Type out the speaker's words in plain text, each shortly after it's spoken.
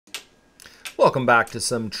Welcome back to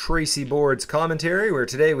some Tracey Boards commentary, where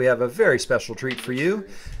today we have a very special treat for you.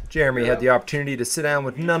 Jeremy had the opportunity to sit down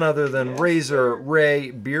with none other than Razor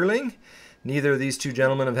Ray Beierling. Neither of these two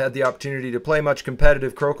gentlemen have had the opportunity to play much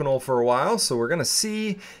competitive crokinole for a while, so we're going to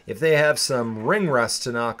see if they have some ring rust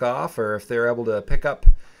to knock off or if they're able to pick up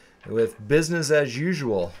with business as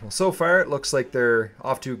usual. Well, so far it looks like they're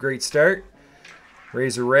off to a great start.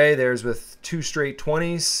 Razor Ray, there's with 2 straight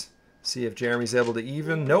 20s. See if Jeremy's able to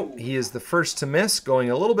even. Nope, he is the first to miss, going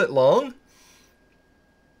a little bit long.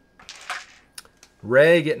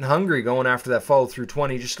 Ray getting hungry, going after that follow through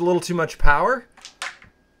 20. Just a little too much power.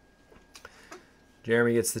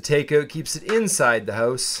 Jeremy gets the takeout, keeps it inside the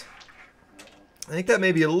house. I think that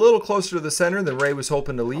may be a little closer to the center than Ray was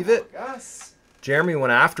hoping to leave it. Jeremy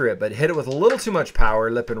went after it, but hit it with a little too much power,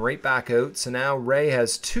 lipping right back out. So now Ray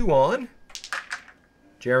has 2 on.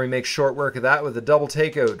 Jeremy makes short work of that with a double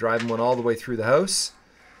takeout, driving one all the way through the house.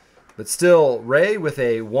 But still, Ray with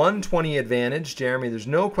a 120 advantage. Jeremy, there's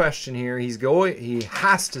no question here. He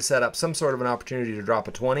has to set up some sort of an opportunity to drop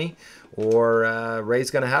a 20, or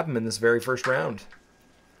Ray's going to have him in this very first round.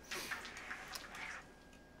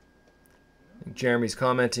 Jeremy's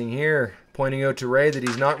commenting here, pointing out to Ray that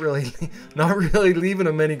he's not really leaving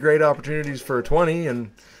him many great opportunities for a 20,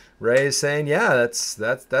 and Ray is saying, yeah, that's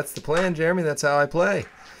the plan, Jeremy. That's how I play.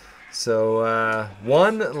 So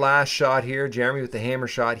one last shot here. Jeremy with the hammer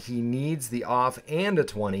shot. He needs the off and a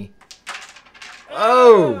 20.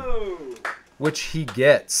 Oh! Which he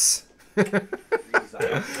gets.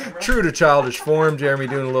 True to childish form, Jeremy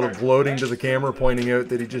doing a little gloating to the camera, pointing out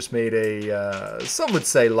that he just made a, some would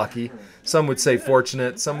say lucky, some would say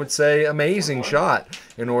fortunate, some would say amazing shot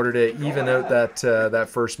in order to even out that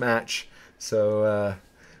first match. So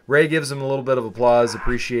Ray gives him a little bit of applause,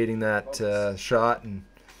 appreciating that shot. And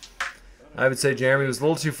I would say Jeremy was a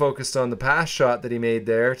little too focused on the pass shot that he made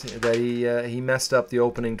there, that he messed up the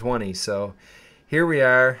opening 20. So here we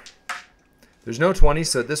are. There's no 20,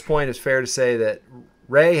 so at this point it's fair to say that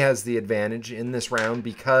Ray has the advantage in this round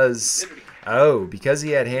because he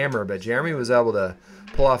had hammer. But Jeremy was able to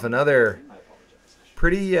pull off another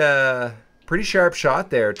pretty sharp shot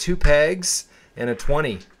there. 2 pegs and a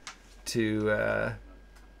 20 to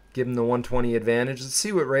give him the 120 advantage. Let's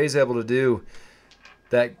see what Ray's able to do.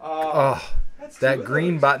 That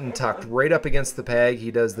green button tucked right up against the peg.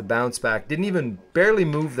 He does the bounce back. Didn't even barely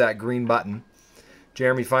move that green button.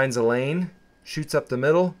 Jeremy finds a lane, shoots up the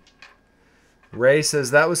middle. Ray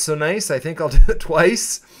says, that was so nice, I think I'll do it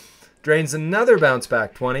twice. Drains another bounce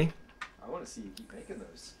back 20. I want to see you keep making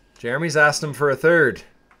those. Jeremy's asked him for a third.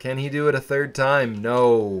 Can he do it a third time?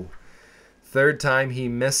 No. Third time he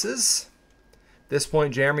misses. At this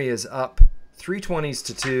point, Jeremy is up 3 20s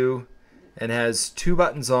to 2 and has 2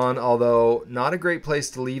 buttons on, although not a great place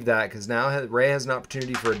to leave that because now Ray has an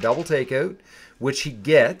opportunity for a double takeout, which he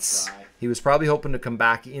gets. He was probably hoping to come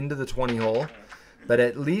back into the 20 hole, but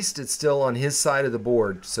at least it's still on his side of the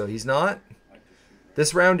board, so he's not.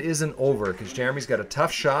 This round isn't over because Jeremy's got a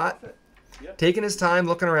tough shot. Taking his time,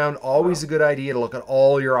 looking around, always a good idea to look at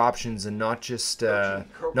all your options and not just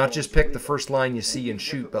pick the first line you see and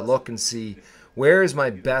shoot, but look and see where is my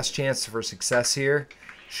best chance for success here.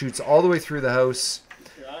 Shoots all the way through the house,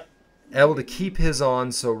 able to keep his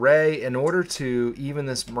on. So Ray, in order to even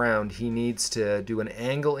this round, he needs to do an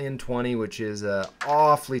angle in 20, which is an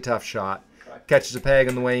awfully tough shot. Catches a peg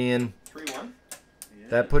on the way in. 3-1.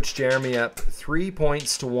 That puts Jeremy up 3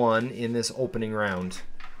 points to 1 in this opening round.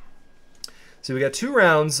 So we got 2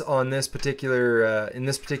 rounds on this particular in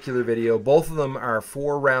this particular video. Both of them are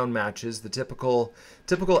 4-round matches. The typical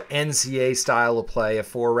NCAA style of play, a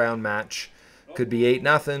 4-round match. Could be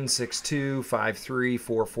 8-0, 6-2, 5-3,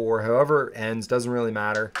 4-4, however it ends, doesn't really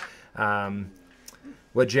matter.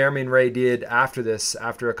 What Jeremy and Ray did after this,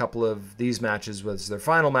 after a couple of these matches, was their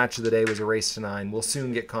final match of the day was a race to 9. We'll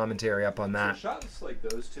soon get commentary up on that. Shots like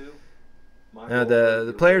those two. Now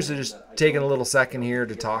the players are just taking a little second here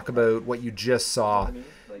to talk about what you just saw.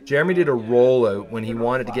 Jeremy did a rollout when he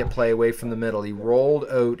wanted to get play away from the middle. He rolled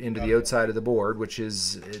out into the outside of the board, which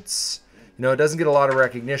is, it doesn't get a lot of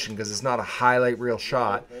recognition because it's not a highlight reel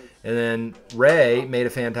shot. And then Ray made a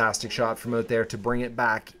fantastic shot from out there to bring it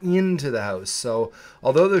back into the house. So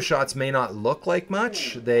although those shots may not look like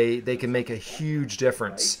much, they can make a huge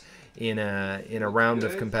difference in a round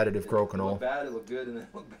of competitive crokinole. It looked good and then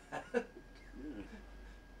it looked bad.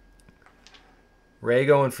 Ray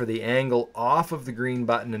going for the angle off of the green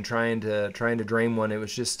button and trying to drain one. It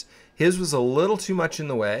was just, his was a little too much in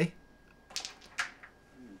the way.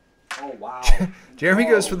 Oh, wow. Jeremy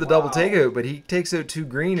goes for the double takeout, but he takes out 2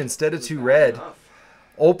 green instead of 2 red.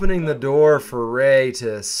 opening the door for Ray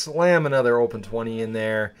to slam another open 20 in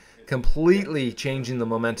there, completely changing the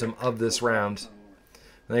momentum of this round.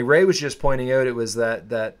 Like Ray was just pointing out, it was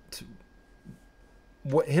that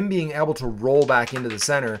him being able to roll back into the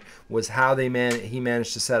center was how he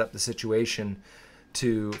managed to set up the situation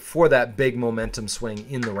for that big momentum swing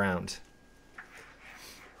in the round.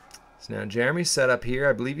 So now Jeremy's set up here.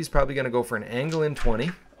 I believe he's probably going to go for an angle in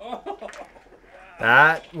 20.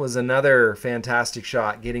 That was another fantastic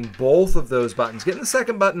shot, getting both of those buttons. Getting the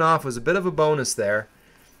second button off was a bit of a bonus there.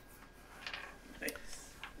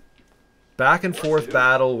 Back and forth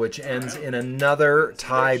battle, which ends in another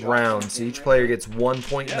tied round. So each player gets 1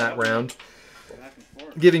 point in that round,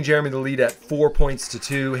 giving Jeremy the lead at 4 points to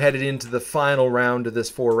 2, headed into the final round of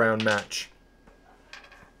this 4-round match.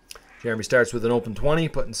 Jeremy starts with an open 20,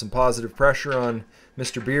 putting some positive pressure on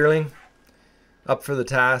Mr. Beierling. Up for the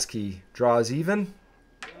task, he draws even.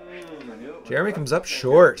 Jeremy comes up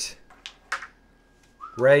short.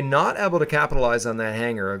 Ray not able to capitalize on that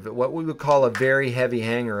hanger, what we would call a very heavy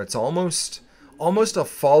hanger. It's almost a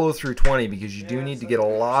follow-through 20 because you do need to get a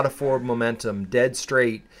lot of forward momentum dead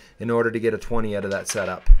straight in order to get a 20 out of that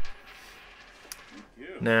setup.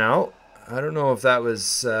 Now, I don't know if that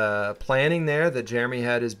was planning there, that Jeremy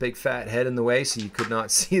had his big fat head in the way so you could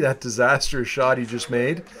not see that disastrous shot he just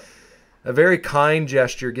made. A very kind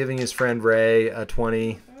gesture, giving his friend Ray a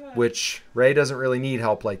 20, which Ray doesn't really need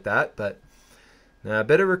help like that, but now a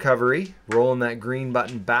bit of recovery, rolling that green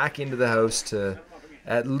button back into the house to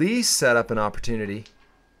at least set up an opportunity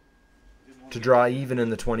to draw even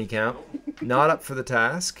in the 20 count. Not up for the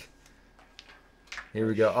task. Here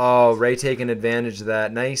we go. Oh, Ray taking advantage of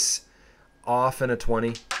that. Nice off in a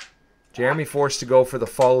 20. Jeremy forced to go for the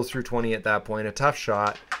follow-through 20 at that point. A tough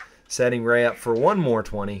shot, setting Ray up for one more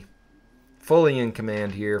 20. Fully in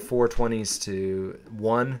command here. 4 20s to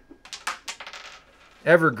 1.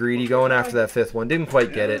 Ever greedy, going after that 5th one. Didn't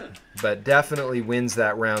quite get it, but definitely wins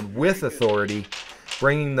that round with authority,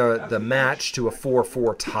 bringing the match to a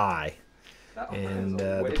 4-4 tie. And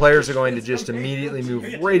the players are going to just immediately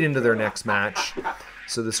move right into their next match.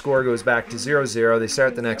 So the score goes back to 0-0. They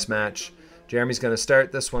start the next match. Jeremy's going to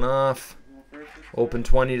start this one off. Open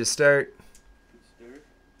 20 to start.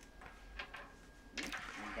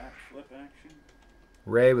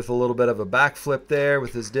 Ray with a little bit of a backflip there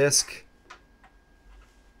with his disc.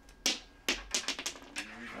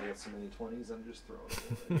 So many 20s, I'm just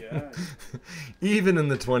throwing it away. Even in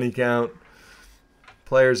the 20 count,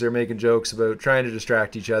 players are making jokes about trying to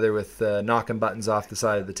distract each other with knocking buttons off the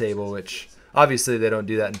side of the table, which obviously they don't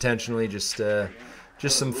do that intentionally, just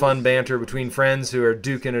some fun banter between friends who are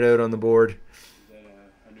duking it out on the board. Is that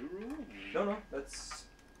a new rule? No, that's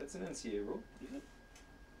an NCAA rule.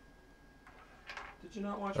 Did you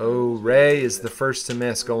not watch? Oh, Ray is the first to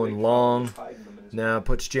miss, going long. Now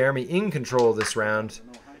puts Jeremy in control this round.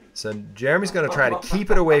 So Jeremy's going to try to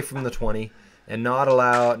keep it away from the 20 and not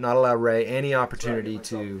allow Ray any opportunity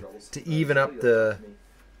to even up the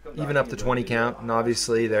 20 count. And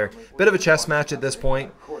obviously they're a bit of a chess match at this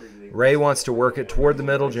point. Ray wants to work it toward the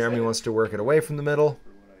middle. Jeremy wants to work it away from the middle.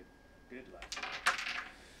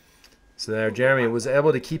 So there, Jeremy was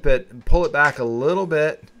able to keep it and pull it back a little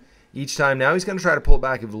bit each time. Now he's going to try to pull it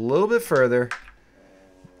back a little bit further,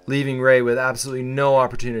 leaving Ray with absolutely no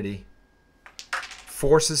opportunity.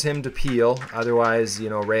 Forces him to peel. Otherwise,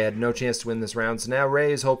 Ray had no chance to win this round. So now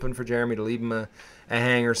Ray is hoping for Jeremy to leave him a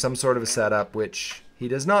hanger, some sort of a setup, which he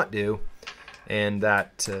does not do. And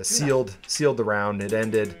that sealed the round. It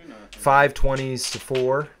ended 5 20s to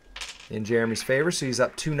 4 in Jeremy's favor. So he's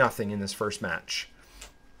up 2-0 in this first match.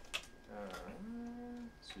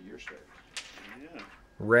 So you're straight. Yeah.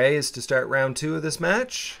 Ray is to start round 2 of this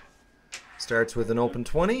match. Starts with an open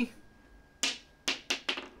 20.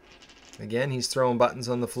 Again, he's throwing buttons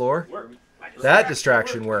on the floor. That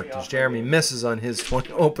distraction worked as Jeremy misses on his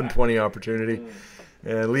open 20 opportunity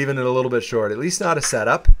and leaving it a little bit short. At least not a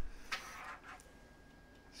setup.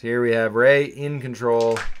 So here we have Ray in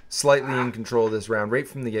control, slightly in control of this round right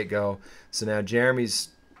from the get-go. So now Jeremy's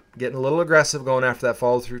getting a little aggressive going after that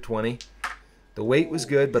follow-through 20. The weight was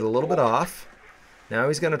good, but a little bit off. Now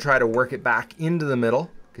he's going to try to work it back into the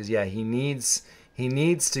middle because, yeah, he needs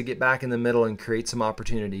to get back in the middle and create some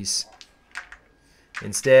opportunities.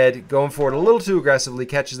 Instead, going forward a little too aggressively,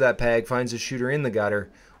 catches that peg, finds a shooter in the gutter,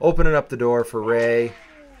 opening up the door for Ray.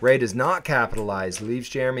 Ray does not capitalize, leaves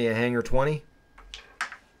Jeremy a hanger 20,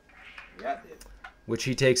 which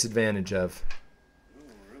he takes advantage of.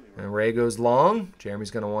 And Ray goes long. Jeremy's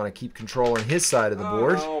going to want to keep control on his side of the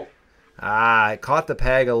board. It caught the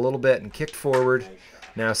peg a little bit and kicked forward,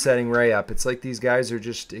 now setting Ray up. It's like these guys are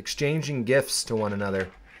just exchanging gifts to one another.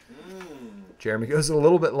 Jeremy goes a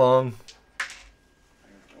little bit long.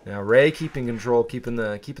 Now Ray keeping control, keeping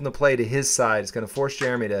the play to his side. It's going to force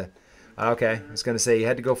Jeremy to... Okay, I was going to say he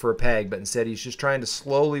had to go for a peg, but instead he's just trying to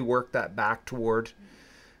slowly work that back toward.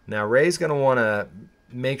 Now Ray's going to want to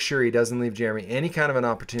make sure he doesn't leave Jeremy any kind of an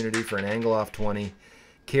opportunity for an angle off 20.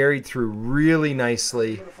 Carried through really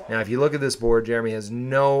nicely. Now if you look at this board, Jeremy has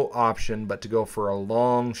no option but to go for a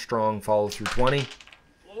long, strong follow through 20.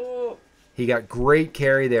 He got great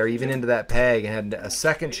carry there, even into that peg, and had a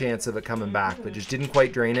second chance of it coming back, but just didn't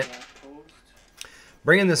quite drain it.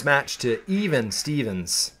 Bringing this match to even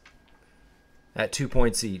Stevens at 2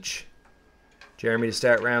 points each. Jeremy to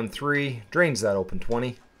start round 3, drains that open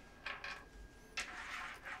 20.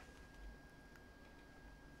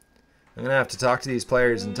 I'm going to have to talk to these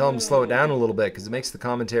players and tell them to slow it down a little bit, because it makes the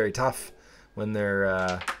commentary tough when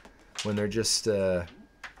they're just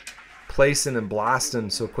placing and blasting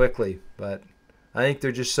so quickly. But I think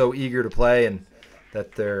they're just so eager to play and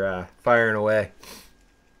that they're firing away.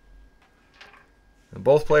 And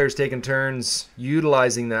both players taking turns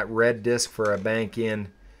utilizing that red disc for a bank in.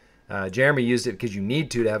 Jeremy used it because you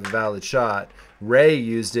need to have a valid shot. Ray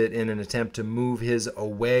used it in an attempt to move his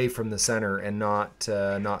away from the center and not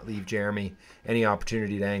leave Jeremy any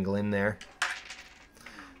opportunity to angle in there.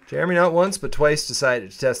 Jeremy not once but twice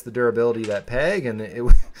decided to test the durability of that peg, and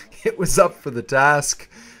it was up for the task,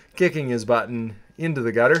 kicking his button into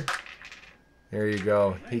the gutter. There you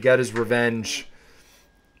go. He got his revenge,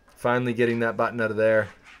 finally getting that button out of there.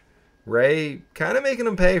 Ray kind of making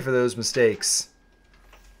him pay for those mistakes.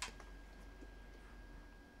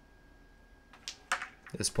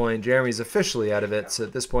 At this point, Jeremy's officially out of it, so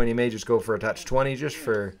at this point he may just go for a touch 20 just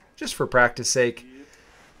for practice sake.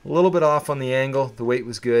 A little bit off on the angle. The weight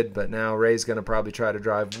was good, but now Ray's going to probably try to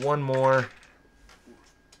drive one more.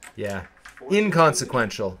 Yeah,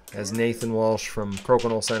 inconsequential, as Nathan Walsh from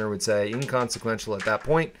Crokinole Center would say. Inconsequential at that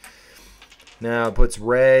point. Now it puts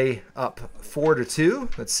Ray up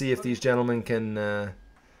 4-2. Let's see if these gentlemen can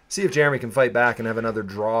see if Jeremy can fight back and have another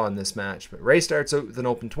draw in this match. But Ray starts out with an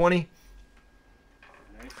open 20.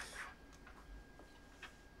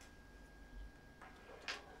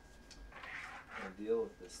 Deal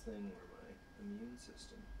with this thing where my immune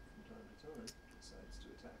system from time to time decides to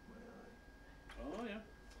attack my eye. Oh yeah.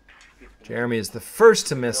 Jeremy is the first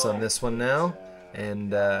to miss on this one now,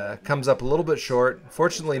 and comes up a little bit short.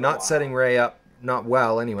 Fortunately, not setting Ray up, not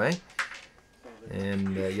well anyway.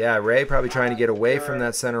 And yeah, Ray probably trying to get away from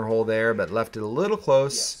that center hole there, but left it a little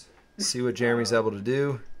close. See what Jeremy's able to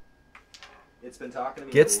do.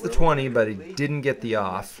 Gets the 20, but he didn't get the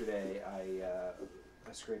off.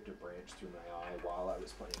 I scraped a branch through my eye while I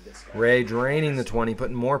was playing this guy. Ray draining the 20,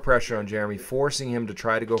 putting more pressure on Jeremy, forcing him to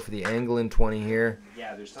try to go for the angle in 20 here.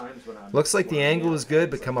 Yeah, there's times when looks like the angle is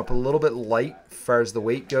good, but come up a little bit light as far as the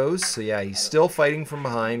weight goes. So yeah, he's still fighting from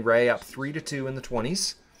behind. Ray up 3-2 in the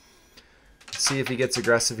 20s. Let's see if he gets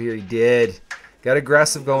aggressive here. He did. Got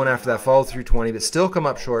aggressive going after that follow through 20, but still come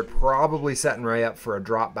up short. Probably setting Ray up for a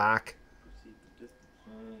drop back.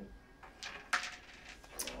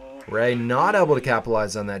 Ray not able to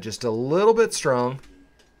capitalize on that. Just a little bit strong.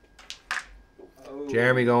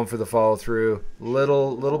 Jeremy going for the follow through.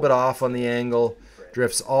 Little bit off on the angle.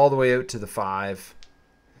 Drifts all the way out to the 5.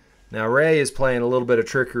 Now Ray is playing a little bit of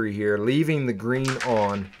trickery here, leaving the green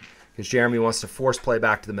on because Jeremy wants to force play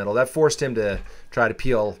back to the middle. That forced him to try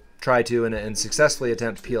to and successfully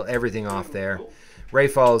attempt to peel everything off there. Ray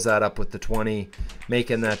follows that up with the 20,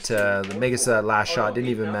 making that that last shot didn't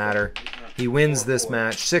even matter. He wins this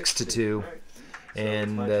match 6-2.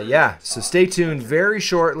 And yeah, so stay tuned. Very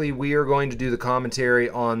shortly, we are going to do the commentary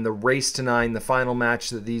on the race to 9, the final match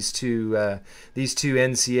that these two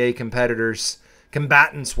NCA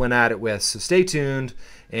combatants went at it with. So stay tuned,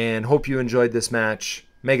 and hope you enjoyed this match.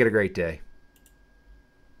 Make it a great day.